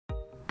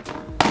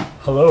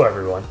Hello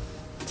everyone.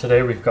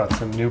 Today we've got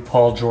some new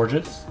Paul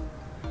Georges.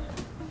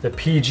 The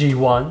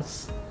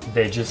PG1s.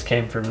 They just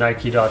came from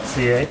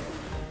Nike.ca.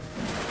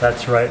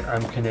 That's right,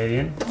 I'm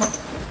Canadian.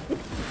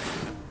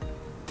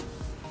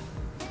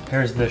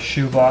 Here's the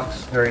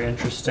shoebox, very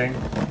interesting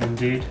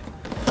indeed.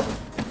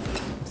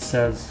 It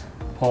says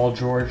Paul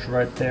George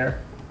right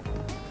there.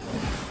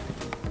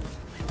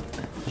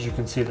 As you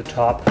can see the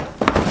top.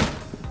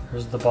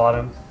 Here's the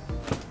bottom,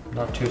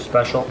 not too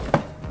special.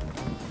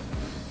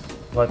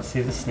 Let's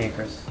see the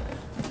sneakers.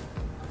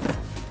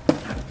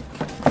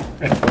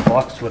 If the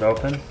box would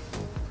open.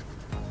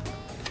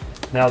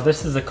 Now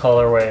this is a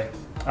colorway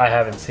I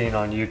haven't seen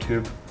on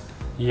YouTube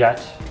yet.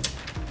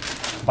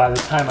 By the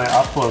time I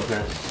upload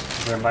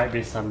this, there might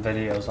be some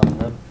videos on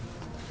them.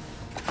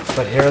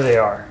 But here they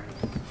are.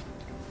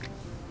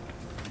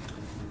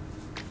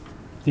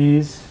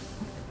 These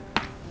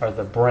are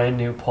the brand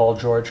new Paul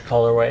George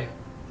colorway,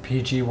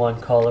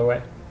 PG1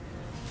 colorway.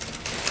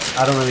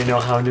 I don't really know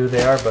how new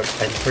they are, but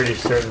I'm pretty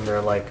certain they're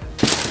like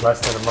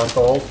less than a month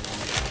old.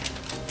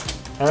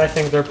 And I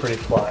think they're pretty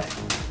fly.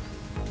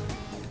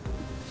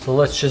 So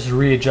let's just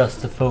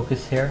readjust the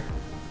focus here.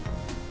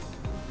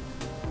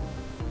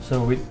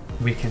 So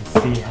we can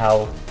see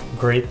how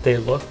great they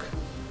look.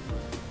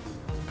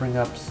 Let's bring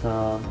up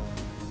some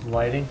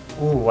lighting.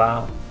 Ooh,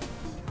 wow.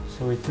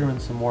 So we threw in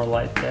some more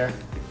light there.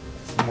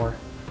 Some more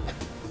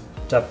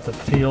depth of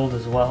field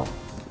as well.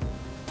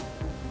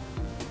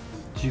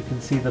 You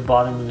can see the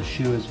bottom of the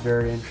shoe is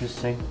very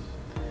interesting.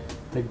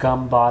 The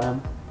gum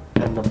bottom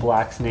and the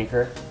black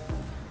sneaker.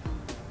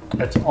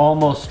 It's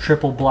almost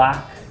triple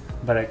black,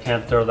 but I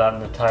can't throw that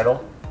in the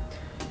title.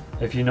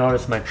 If you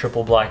notice, my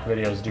triple black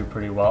videos do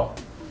pretty well.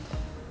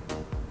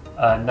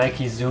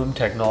 Nike Zoom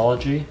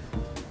technology.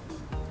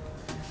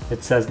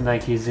 It says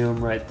Nike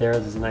Zoom right there.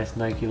 There's a nice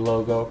Nike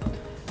logo.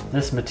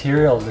 This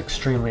material is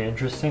extremely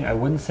interesting. I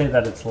wouldn't say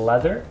that it's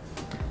leather.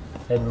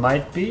 It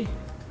might be,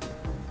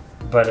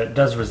 but it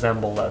does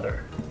resemble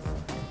leather.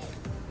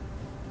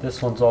 This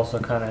one's also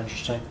kind of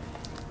interesting.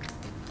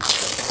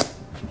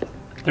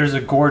 There's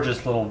a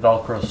gorgeous little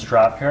Velcro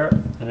strap here,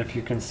 and if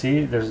you can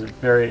see, there's a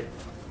very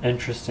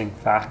interesting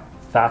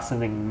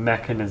fastening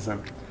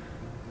mechanism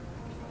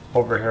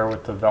over here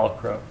with the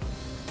Velcro.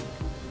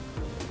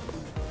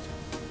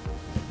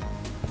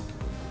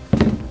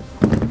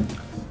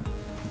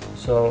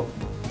 So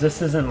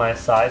this isn't my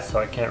size, so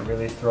I can't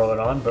really throw it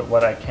on, but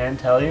what I can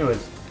tell you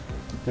is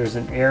there's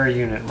an air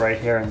unit right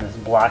here in this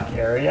black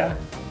area,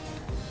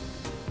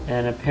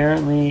 and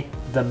apparently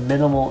the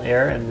minimal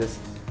air in this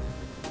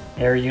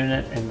air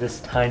unit in this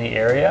tiny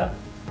area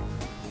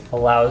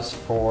allows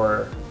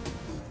for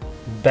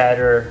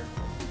better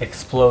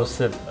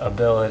explosive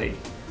ability.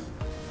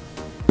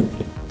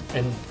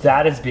 And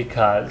that is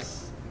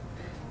because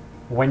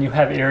when you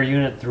have an air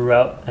unit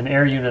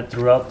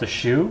throughout the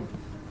shoe,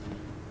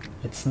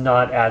 it's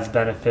not as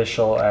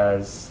beneficial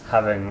as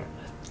having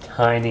a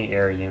tiny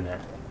air unit,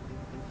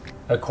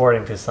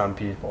 according to some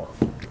people.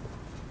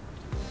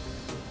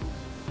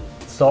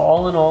 So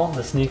all in all,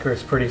 the sneaker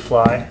is pretty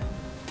fly.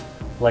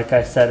 Like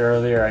I said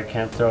earlier, I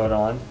can't throw it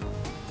on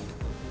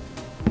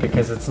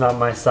because it's not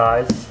my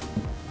size.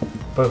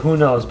 But who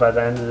knows, by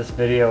the end of this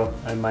video,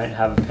 I might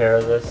have a pair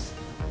of this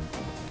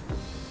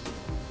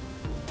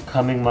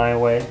coming my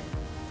way.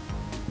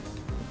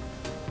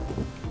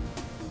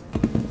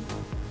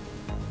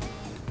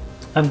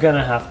 I'm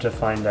gonna have to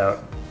find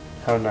out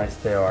how nice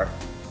they are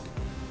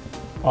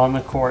on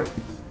the court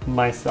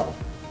myself.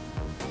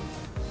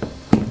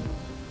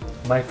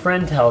 My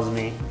friend tells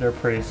me they're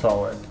pretty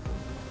solid.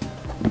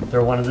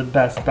 They're one of the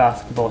best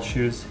basketball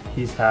shoes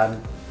he's had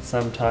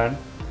some time.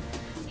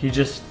 He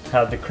just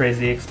had the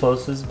crazy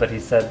explosives, but he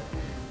said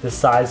the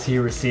size he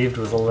received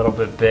was a little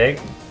bit big,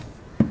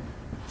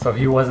 so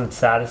he wasn't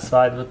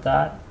satisfied with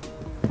that.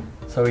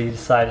 So he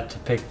decided to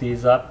pick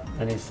these up,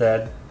 and he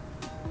said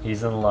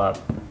he's in love.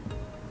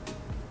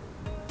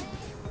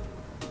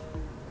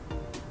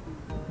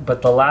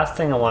 But the last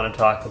thing I want to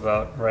talk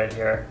about right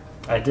here,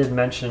 I did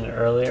mention it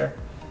earlier,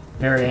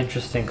 very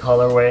interesting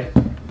colorway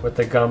with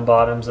the gum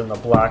bottoms and the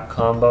black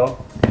combo.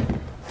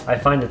 I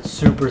find it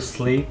super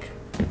sleek,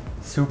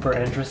 super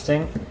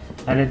interesting,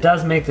 and it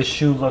does make the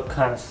shoe look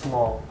kind of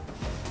small.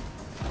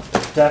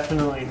 It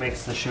definitely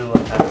makes the shoe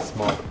look kind of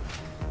small.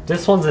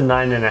 This one's a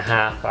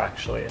 9.5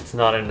 actually, it's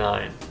not a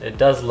 9. It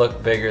does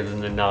look bigger than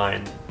the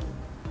 9.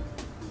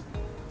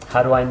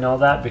 How do I know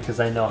that? Because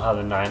I know how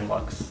the 9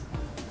 looks.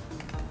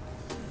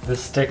 The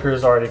sticker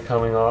is already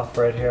coming off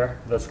right here.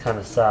 That's kind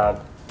of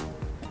sad.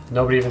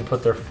 Nobody even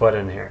put their foot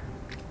in here.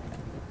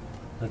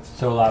 Let's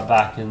throw that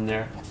back in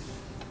there.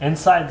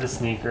 Inside the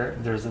sneaker,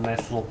 there's a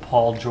nice little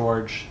Paul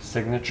George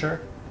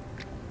signature.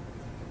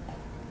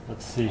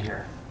 Let's see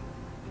here.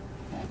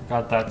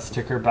 Got that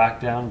sticker back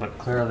down, but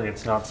clearly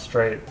it's not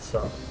straight,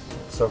 so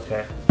it's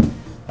okay.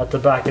 At the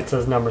back it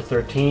says number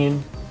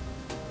 13.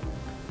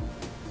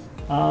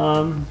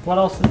 What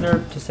else is there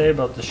to say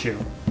about the shoe?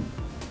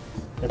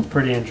 It's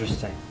pretty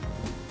interesting.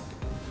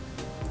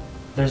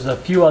 There's a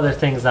few other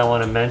things I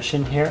want to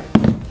mention here.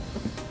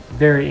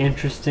 Very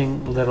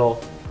interesting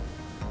little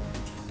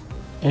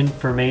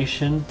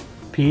information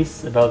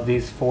piece about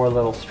these 4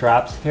 little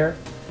straps here.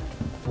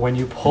 When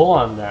you pull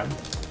on them,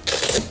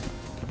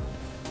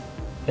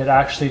 it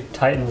actually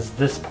tightens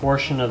this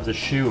portion of the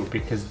shoe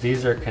because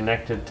these are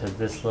connected to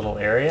this little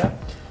area.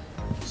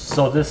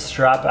 So this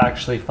strap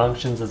actually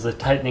functions as a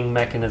tightening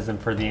mechanism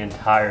for the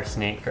entire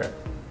sneaker.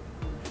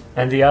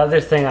 And the other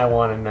thing I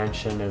want to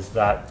mention is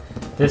that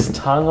this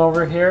tongue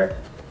over here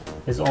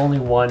is only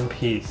one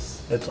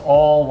piece. It's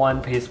all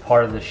one piece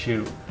part of the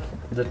shoe.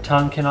 The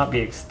tongue cannot be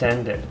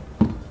extended.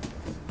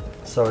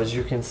 So as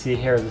you can see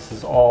here, this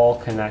is all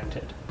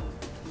connected.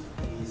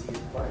 Yeezy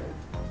inspired.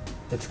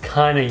 It's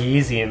kind of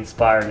Yeezy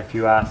inspired if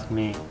you ask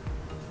me.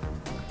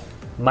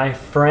 My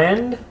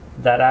friend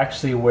that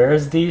actually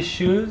wears these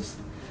shoes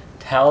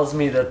tells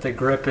me that the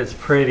grip is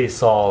pretty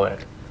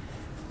solid.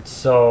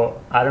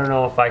 So I don't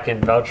know if I can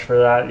vouch for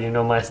that. You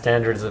know, my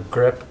standards of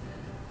grip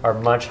are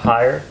much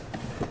higher.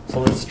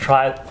 So let's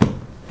try it.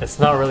 It's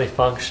not really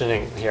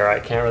functioning here. I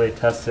can't really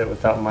test it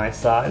without my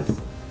size.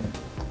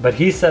 But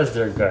he says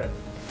they're good.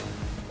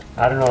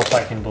 I don't know if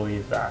I can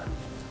believe that.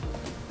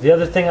 The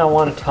other thing I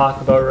want to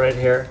talk about right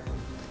here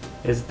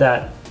is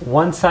that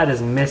one side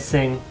is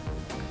missing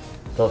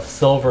the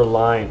silver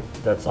line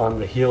that's on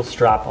the heel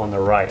strap on the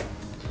right.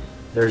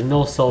 There's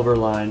no silver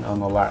line on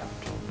the left.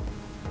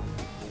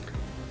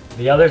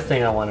 The other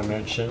thing I want to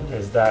mention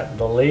is that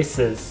the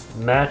laces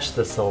match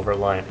the silver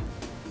lining.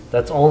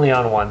 That's only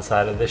on one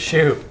side of the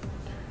shoe.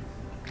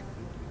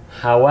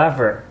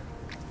 However,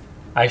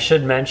 I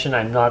should mention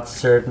I'm not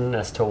certain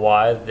as to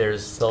why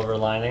there's silver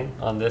lining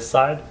on this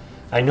side.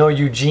 I know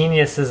you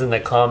geniuses in the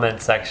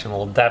comment section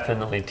will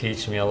definitely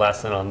teach me a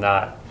lesson on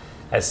that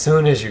as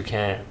soon as you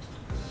can.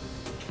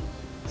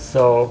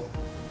 So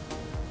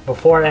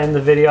before I end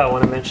the video, I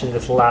want to mention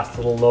this last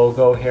little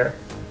logo here.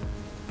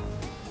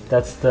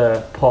 That's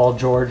the Paul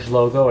George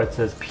logo. It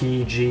says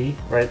PG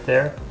right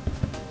there.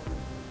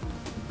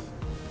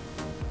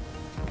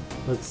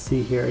 Let's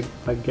see here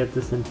if I get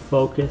this in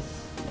focus.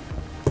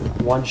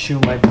 One shoe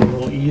might be a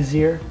little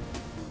easier.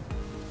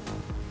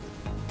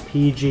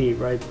 PG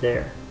right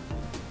there.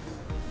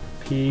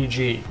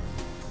 PG.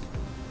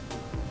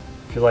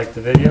 If you liked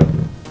the video,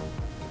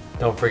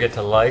 don't forget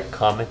to like,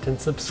 comment,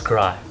 and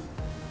subscribe.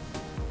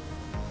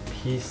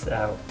 Peace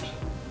out.